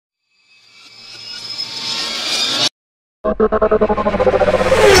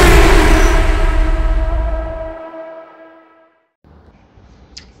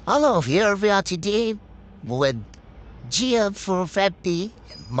Hello, here we are today with GL450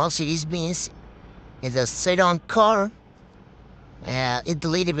 Mercedes-Benz. It's a sedan car. It's a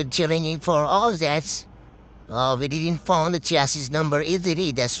little bit challenging for all that. We didn't find the chassis number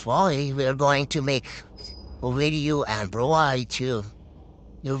easily. That's why we're going to make a video and provide to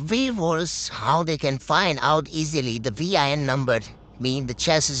your viewers how they can find out easily the VIN number, mean the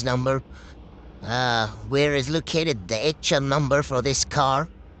chassis number, where is located the actual number for this car.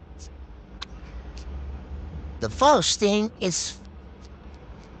 The first thing is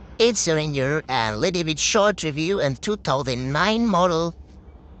it's a little bit short review and 2009 model.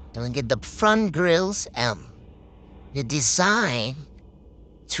 And get the front grills and the design.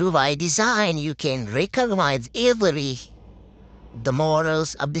 Through by design, you can recognize easily the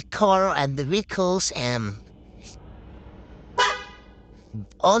models of the car and the vehicles and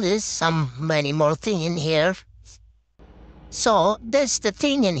all this, some many more thing in here. So that's the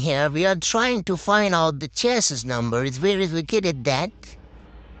thing in here. We are trying to find out the chassis number. It's where is located that,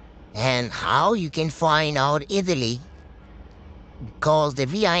 and how you can find out easily. Because the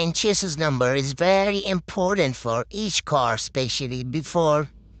VIN chassis number is very important for each car, especially before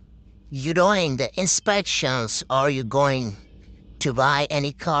you're doing the inspections or you're going to buy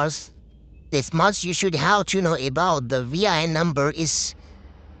any cars. This much you should have to know about the VIN number is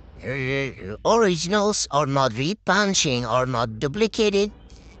originals or not repunching or not duplicated.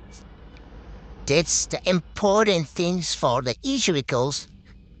 That's the important things for the each vehicles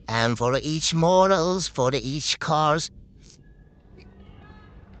and for each models, for the each cars.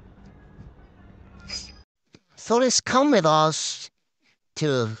 So let's come with us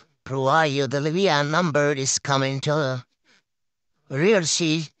to provide you the VIN number is coming to the rear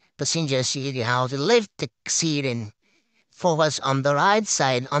seat, passenger seat. You have to lift the seat and focus on the right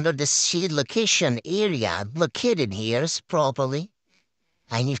side under the seat location area located here properly.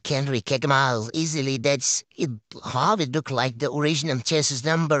 And you can recognize easily that's it, how it look like the original chassis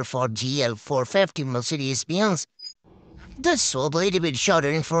number for GL450 Mercedes-Benz. That's all a little bit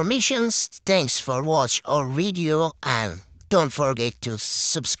shorter informations. Thanks for watching our video and don't forget to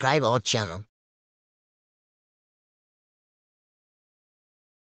subscribe our channel.